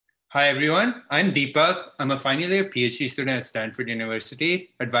Hi, everyone. I'm Deepak. I'm a final year PhD student at Stanford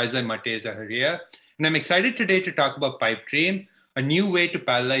University, advised by Mate Zaharia. And I'm excited today to talk about PipeDream, a new way to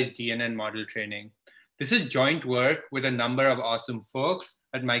parallelize DNN model training. This is joint work with a number of awesome folks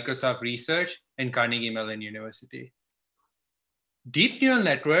at Microsoft Research and Carnegie Mellon University. Deep neural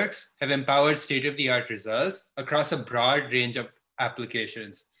networks have empowered state-of-the-art results across a broad range of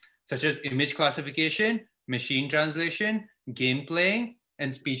applications, such as image classification, machine translation, game playing,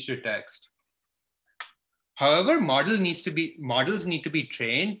 and speech to text. However, models need to be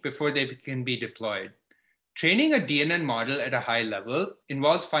trained before they can be deployed. Training a DNN model at a high level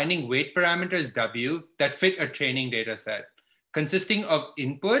involves finding weight parameters W that fit a training data set, consisting of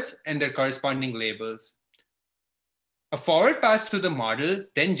inputs and their corresponding labels. A forward pass through the model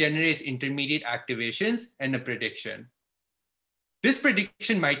then generates intermediate activations and a prediction. This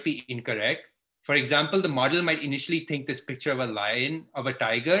prediction might be incorrect. For example, the model might initially think this picture of a lion, of a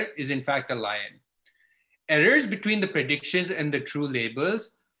tiger, is in fact a lion. Errors between the predictions and the true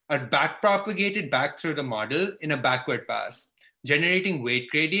labels are backpropagated back through the model in a backward pass, generating weight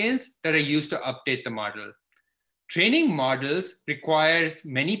gradients that are used to update the model. Training models requires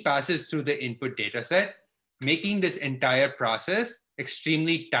many passes through the input dataset, making this entire process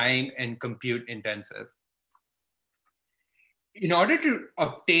extremely time and compute intensive. In order to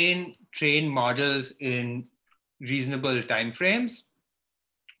obtain trained models in reasonable timeframes,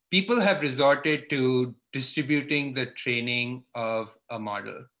 people have resorted to distributing the training of a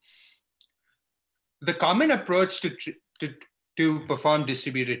model. The common approach to perform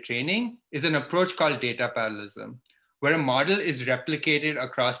distributed training is an approach called data parallelism, where a model is replicated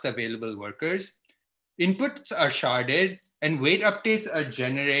across the available workers. Inputs are sharded and weight updates are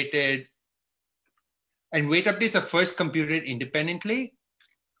generated, and weight updates are first computed independently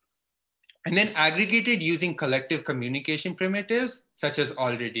and then aggregated using collective communication primitives such as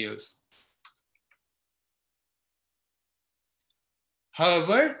all reduce.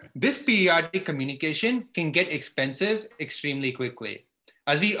 However, this periodic communication can get expensive extremely quickly,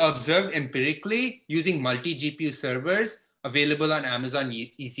 as we observed empirically using multi-GPU servers available on Amazon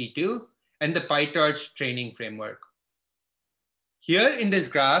EC2 and the PyTorch training framework. Here in this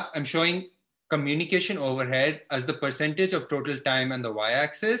graph, I'm showing communication overhead as the percentage of total time on the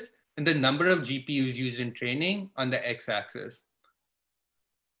y-axis and the number of GPUs used in training on the x-axis.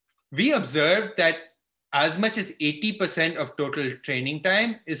 We observed that as much as 80% of total training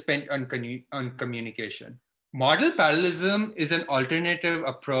time is spent on communication. Model parallelism is an alternative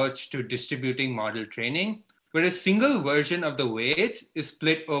approach to distributing model training, where a single version of the weights is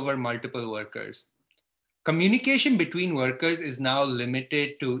split over multiple workers. Communication between workers is now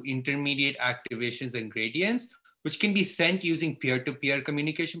limited to intermediate activations and gradients, which can be sent using peer-to-peer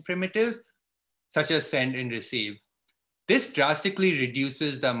communication primitives, such as send and receive. This drastically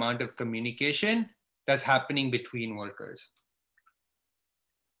reduces the amount of communication that's happening between workers.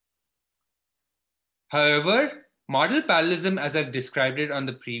 However, model parallelism, as I've described it on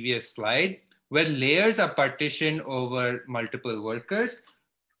the previous slide, where layers are partitioned over multiple workers,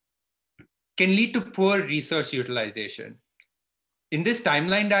 can lead to poor resource utilization. In this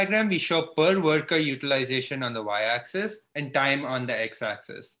timeline diagram, we show per worker utilization on the y-axis and time on the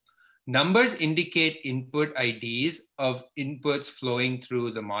x-axis. Numbers indicate input IDs of inputs flowing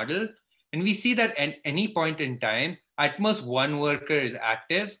through the model. And we see that at any point in time, at most one worker is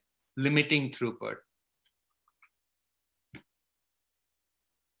active, limiting throughput.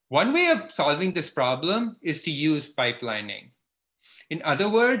 One way of solving this problem is to use pipelining. In other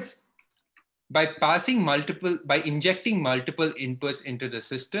words, by injecting multiple inputs into the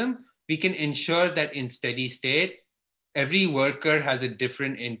system, we can ensure that in steady state, every worker has a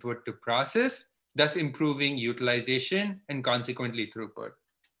different input to process, thus improving utilization and consequently throughput.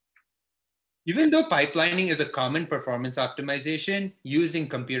 Even though pipelining is a common performance optimization used in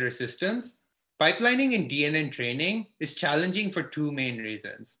computer systems, pipelining in DNN training is challenging for two main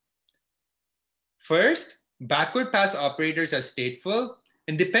reasons. First, backward pass operators are stateful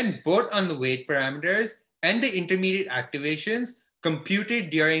and depend both on the weight parameters and the intermediate activations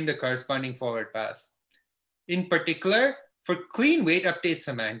computed during the corresponding forward pass. In particular, for clean weight update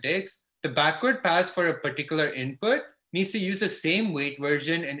semantics, the backward pass for a particular input needs to use the same weight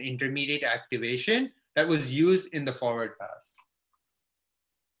version and intermediate activation that was used in the forward pass.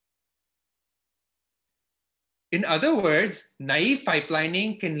 In other words, naive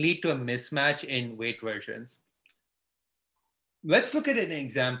pipelining can lead to a mismatch in weight versions. Let's look at an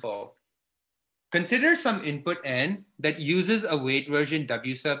example. Consider some input n that uses a weight version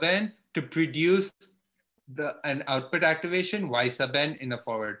w sub n to produce an output activation y sub n in the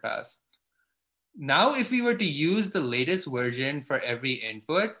forward pass. Now, if we were to use the latest version for every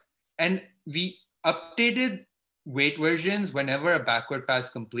input, And we updated weight versions whenever a backward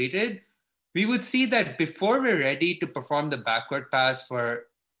pass completed, we would see that before we're ready to perform the backward pass for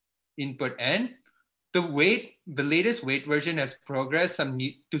input n, the latest weight version has progressed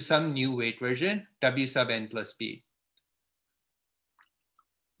to some new weight version, w sub n plus b.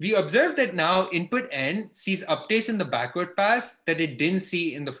 We observed that now input n sees updates in the backward pass that it didn't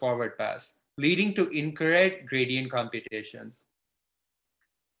see in the forward pass, leading to incorrect gradient computations.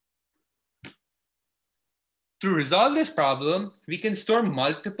 To resolve this problem, we can store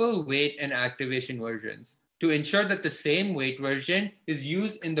multiple weight and activation versions to ensure that the same weight version is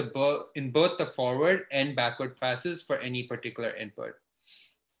used in both the forward and backward passes for any particular input.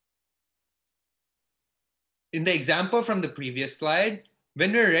 In the example from the previous slide,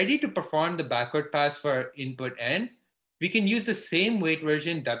 when we're ready to perform the backward pass for input n, we can use the same weight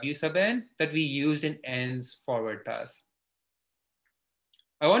version w sub n that we used in n's forward pass.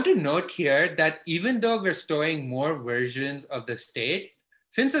 I want to note here that even though we're storing more versions of the state,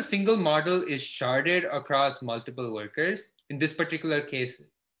 since a single model is sharded across multiple workers, in this particular case,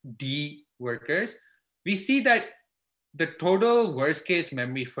 D workers, we see that the total worst case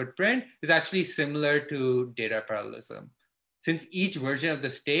memory footprint is actually similar to data parallelism, since each version of the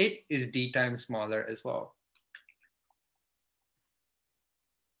state is D times smaller as well.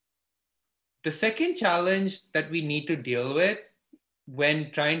 The second challenge that we need to deal with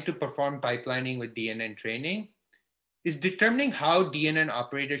when trying to perform pipelining with DNN training is determining how DNN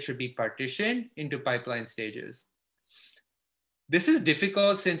operators should be partitioned into pipeline stages. This is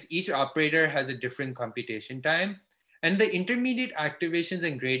difficult since each operator has a different computation time, and the intermediate activations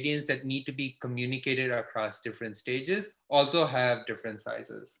and gradients that need to be communicated across different stages also have different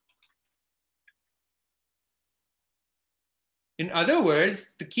sizes. In other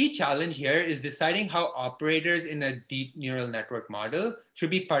words, the key challenge here is deciding how operators in a deep neural network model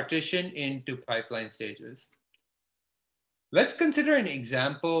should be partitioned into pipeline stages. Let's consider an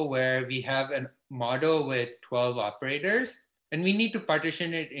example where we have a model with 12 operators, and we need to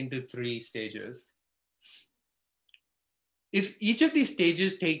partition it into 3 stages. If each of these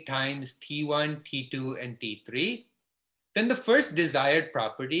stages take times t1, t2, and t3, then the first desired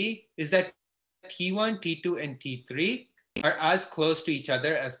property is that t1, t2, and t3 are as close to each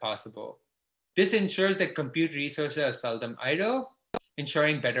other as possible. This ensures that compute resources are seldom idle,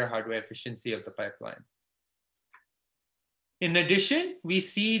 ensuring better hardware efficiency of the pipeline. In addition, we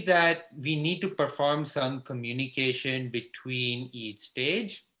see that we need to perform some communication between each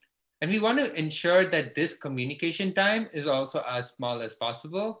stage. And we want to ensure that this communication time is also as small as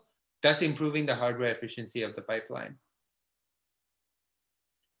possible, thus improving the hardware efficiency of the pipeline.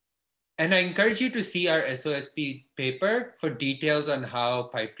 And I encourage you to see our SOSP paper for details on how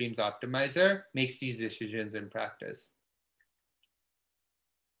PipeDream's optimizer makes these decisions in practice.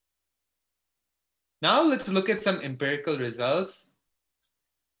 Now let's look at some empirical results.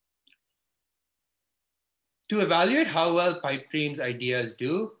 To evaluate how well PipeDream's ideas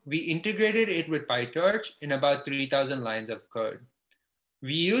do, we integrated it with PyTorch in about 3,000 lines of code.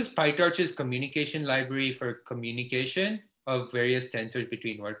 We used PyTorch's communication library for communication of various tensors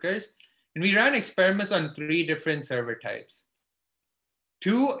between workers. And we ran experiments on 3 different server types.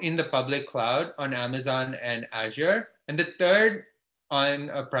 2 in the public cloud on Amazon and Azure, and the 3rd on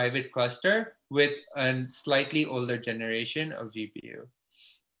a private cluster with a slightly older generation of GPU.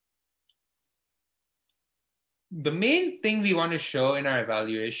 The main thing we want to show in our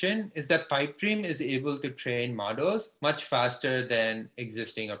evaluation is that PipeDream is able to train models much faster than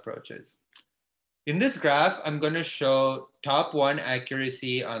existing approaches. In this graph, I'm going to show top 1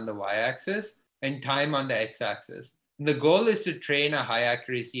 accuracy on the y-axis and time on the x-axis. The goal is to train a high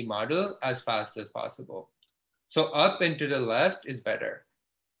accuracy model as fast as possible. So up and to the left is better.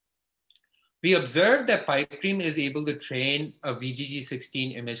 We observed that PipeDream is able to train a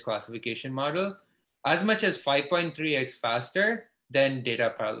VGG16 image classification model as much as 5.3x faster than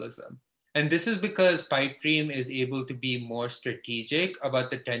data parallelism. And this is because PipeDream is able to be more strategic about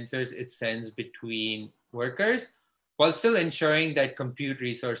the tensors it sends between workers, while still ensuring that compute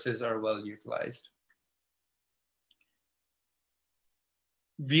resources are well utilized.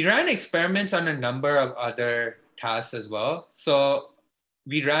 We ran experiments on a number of other tasks as well. So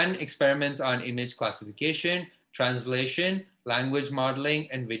we ran experiments on image classification, translation, language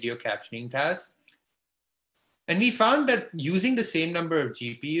modeling, and video captioning tasks. And we found that using the same number of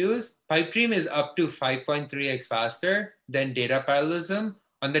GPUs, PipeDream is up to 5.3x faster than data parallelism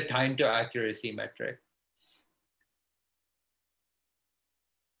on the time to accuracy metric.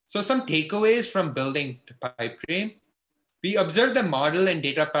 So some takeaways from building PipeDream. We observed that model and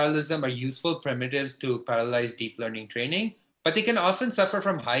data parallelism are useful primitives to parallelize deep learning training, but they can often suffer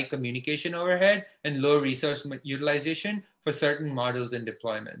from high communication overhead and low resource utilization for certain models and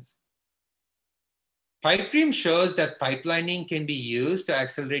deployments. PipeDream shows that pipelining can be used to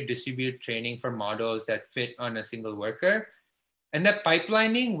accelerate distributed training for models that fit on a single worker, and that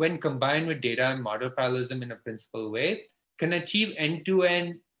pipelining, when combined with data and model parallelism in a principal way, can achieve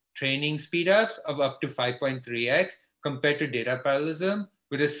end-to-end training speedups of up to 5.3x compared to data parallelism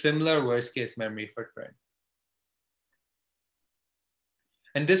with a similar worst-case memory footprint.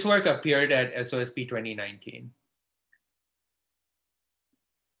 And this work appeared at SOSP 2019.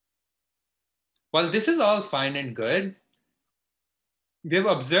 While this is all fine and good, we have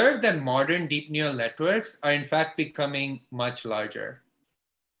observed that modern deep neural networks are in fact becoming much larger.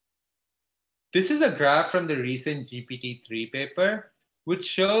 This is a graph from the recent GPT-3 paper, which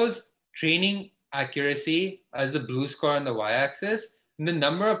shows training accuracy as the blue score on the y-axis and the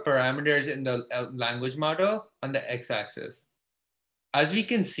number of parameters in the language model on the x-axis. As we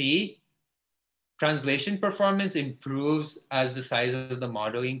can see, translation performance improves as the size of the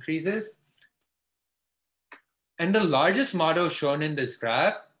model increases. And the largest model shown in this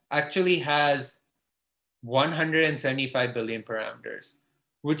graph actually has 175 billion parameters,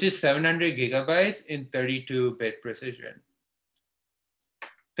 which is 700 gigabytes in 32-bit precision.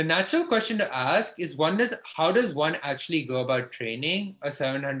 The natural question to ask is, how does one actually go about training a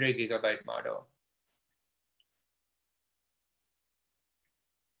 700 gigabyte model?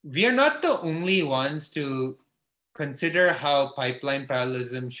 We are not the only ones to consider how pipeline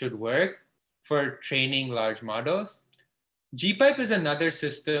parallelism should work for training large models. GPipe is another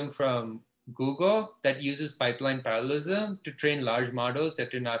system from Google that uses pipeline parallelism to train large models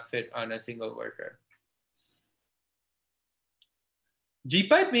that do not fit on a single worker.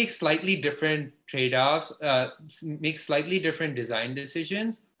 GPipe makes slightly different trade-offs, makes slightly different design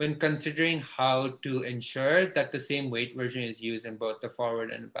decisions when considering how to ensure that the same weight version is used in both the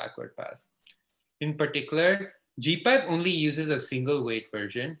forward and backward pass. In particular, GPipe only uses a single weight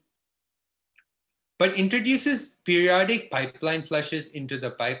version, but introduces periodic pipeline flushes into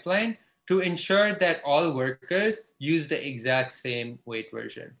the pipeline to ensure that all workers use the exact same weight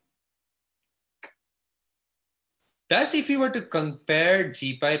version. Thus, if we were to compare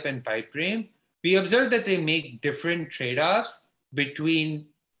GPipe and PipeDream, we observe that they make different trade-offs between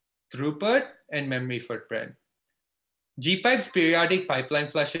throughput and memory footprint. GPipe's periodic pipeline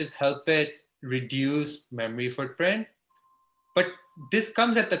flushes help it reduce memory footprint, but this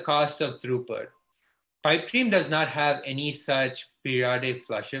comes at the cost of throughput. PipeDream does not have any such periodic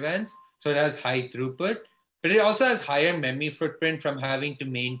flush events, so it has high throughput, but it also has higher memory footprint from having to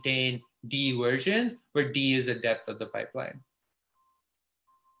maintain D versions, where D is the depth of the pipeline.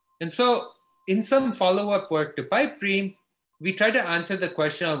 And so in some follow-up work to PipeDream, we try to answer the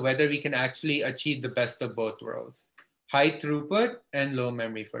question of whether we can actually achieve the best of both worlds, high throughput and low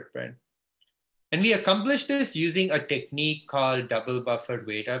memory footprint. And we accomplished this using a technique called double buffered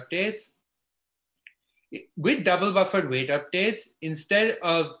weight updates. With double buffered weight updates, instead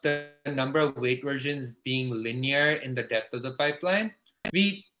of the number of weight versions being linear in the depth of the pipeline,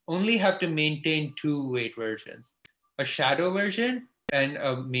 we only have to maintain two weight versions, a shadow version and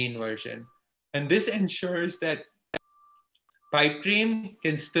a main version. And this ensures that PipeDream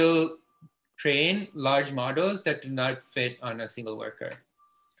can still train large models that do not fit on a single worker.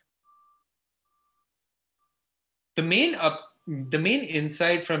 The main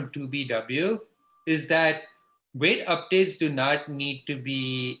insight from 2BW is that weight updates do not need to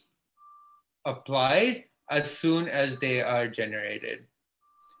be applied as soon as they are generated.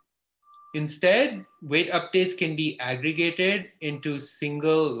 Instead, weight updates can be aggregated into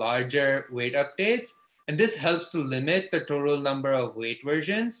single larger weight updates, and this helps to limit the total number of weight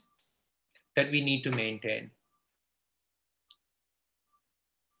versions that we need to maintain.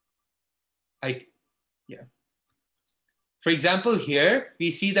 For example, here, we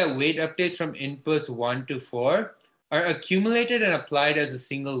see that weight updates from inputs 1 to 4 are accumulated and applied as a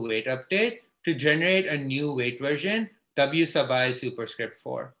single weight update to generate a new weight version, W sub I superscript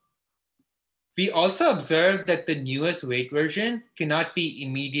 4. We also observed that the newest weight version cannot be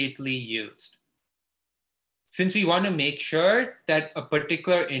immediately used, since we want to make sure that a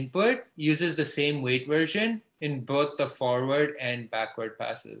particular input uses the same weight version in both the forward and backward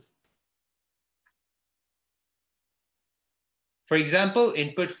passes. For example,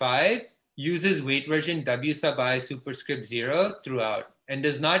 input 5 uses weight version W sub I superscript 0 throughout and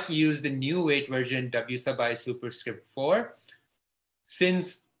does not use the new weight version W sub I superscript 4,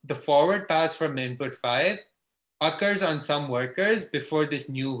 since the forward pass from input 5 occurs on some workers before this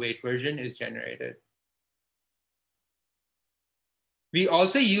new weight version is generated. We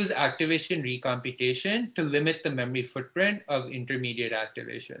also use activation recomputation to limit the memory footprint of intermediate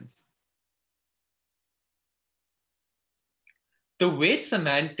activations. The weight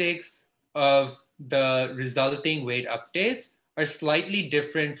semantics of the resulting weight updates are slightly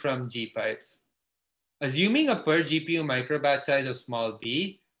different from gpipes. Assuming a per GPU microbatch size of small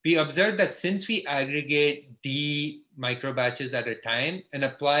b, we observe that since we aggregate d microbatches at a time and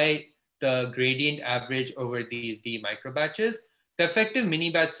apply the gradient average over these d microbatches, the effective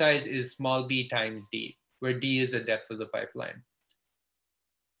mini-batch size is small b times d, where d is the depth of the pipeline.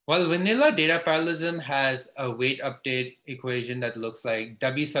 While vanilla data parallelism has a weight update equation that looks like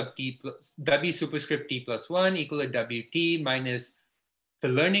w superscript t plus 1 equal to wt minus the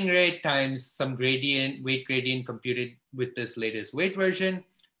learning rate times some weight gradient computed with this latest weight version,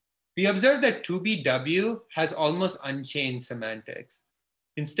 we observe that 2BW has almost unchanged semantics.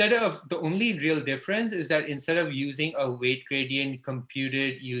 The only real difference is that instead of using a weight gradient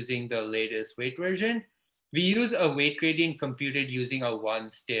computed using the latest weight version, we use a weight gradient computed using a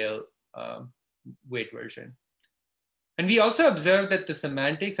one-stale weight version. And we also observe that the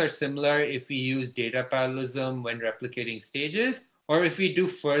semantics are similar if we use data parallelism when replicating stages, or if we do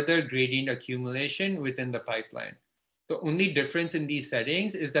further gradient accumulation within the pipeline. The only difference in these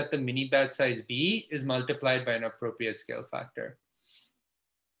settings is that the mini-batch size B is multiplied by an appropriate scale factor.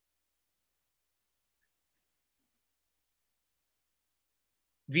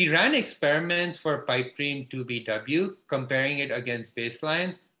 We ran experiments for PipeDream 2BW, comparing it against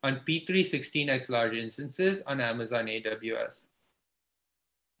baselines on P3 16x large instances on Amazon AWS.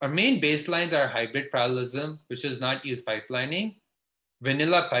 Our main baselines are hybrid parallelism, which does not use pipelining,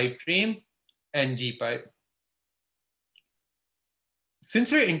 vanilla PipeDream, and gpipe.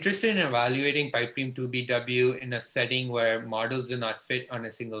 Since we're interested in evaluating PipeDream 2BW in a setting where models do not fit on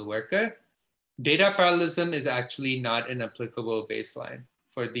a single worker, data parallelism is actually not an applicable baseline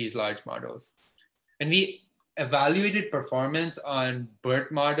for these large models. And we evaluated performance on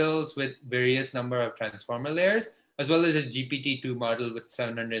BERT models with various number of transformer layers, as well as a GPT-2 model with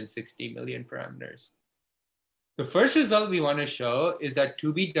 760 million parameters. The first result we want to show is that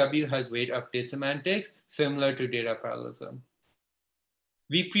 2BW has weight update semantics similar to data parallelism.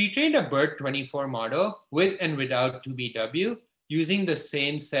 We pre-trained a BERT24 model with and without 2BW using the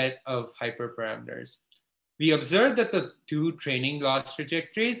same set of hyperparameters. We observed that the two training loss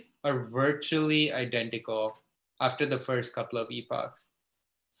trajectories are virtually identical after the first couple of epochs.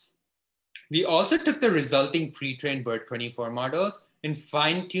 We also took the resulting pre-trained BERT24 models and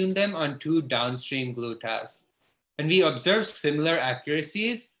fine-tuned them on two downstream glue tasks. And we observed similar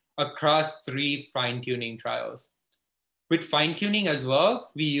accuracies across 3 fine-tuning trials. With fine-tuning as well,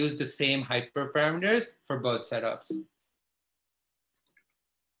 we used the same hyperparameters for both setups.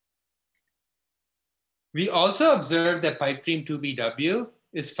 We also observed that PipeDream 2BW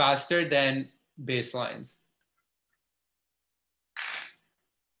is faster than baselines.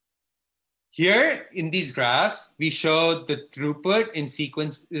 Here in these graphs, we show the throughput in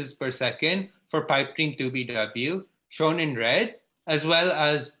sequences per second for PipeDream 2BW, shown in red, as well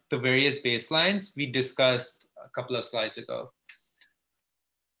as the various baselines we discussed a couple of slides ago.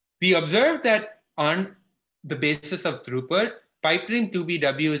 We observed that on the basis of throughput, PipeDream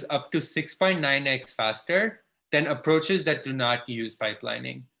 2BW is up to 6.9x faster than approaches that do not use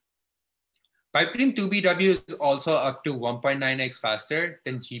pipelining. PipeDream 2BW is also up to 1.9x faster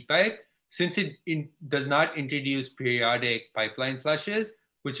than gpipe, since it does not introduce periodic pipeline flushes,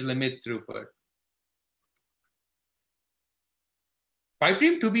 which limit throughput.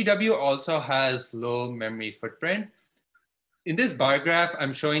 PipeDream 2BW also has low memory footprint. In this bar graph,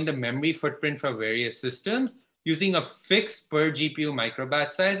 I'm showing the memory footprint for various systems using a fixed per GPU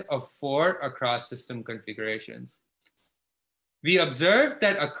microbatch size of 4 across system configurations. We observed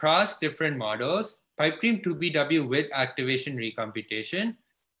that across different models, PipeDream 2BW with activation recomputation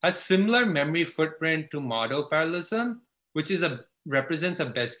has similar memory footprint to model parallelism, which represents a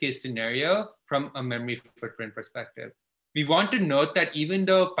best case scenario from a memory footprint perspective. We want to note that even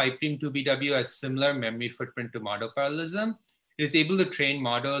though PipeDream 2BW has similar memory footprint to model parallelism, it is able to train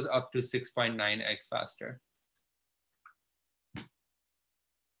models up to 6.9x faster.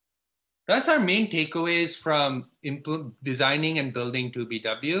 Thus, our main takeaways from designing and building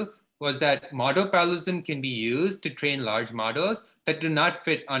 2BW was that model parallelism can be used to train large models that do not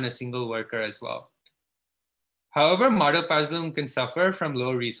fit on a single worker as well. However, model parallelism can suffer from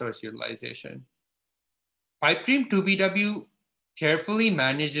low resource utilization. PipeDream 2BW carefully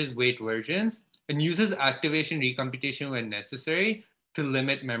manages weight versions and uses activation recomputation when necessary to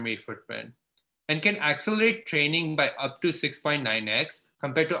limit memory footprint, and can accelerate training by up to 6.9x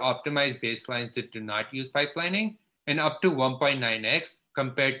compared to optimized baselines that do not use pipelining, and up to 1.9x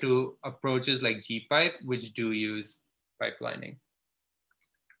compared to approaches like gpipe, which do use pipelining.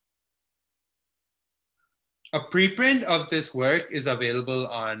 A preprint of this work is available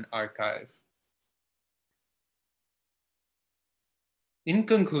on arXiv. In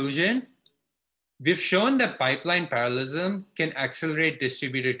conclusion, we've shown that pipeline parallelism can accelerate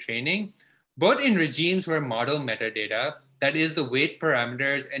distributed training, both in regimes where model metadata, that is the weight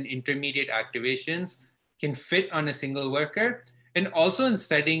parameters and intermediate activations, can fit on a single worker, and also in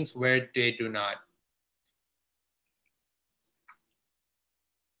settings where they do not.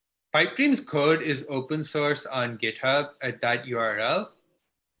 PipeDream's code is open source on GitHub at that URL.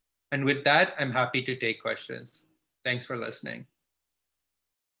 And with that, I'm happy to take questions. Thanks for listening.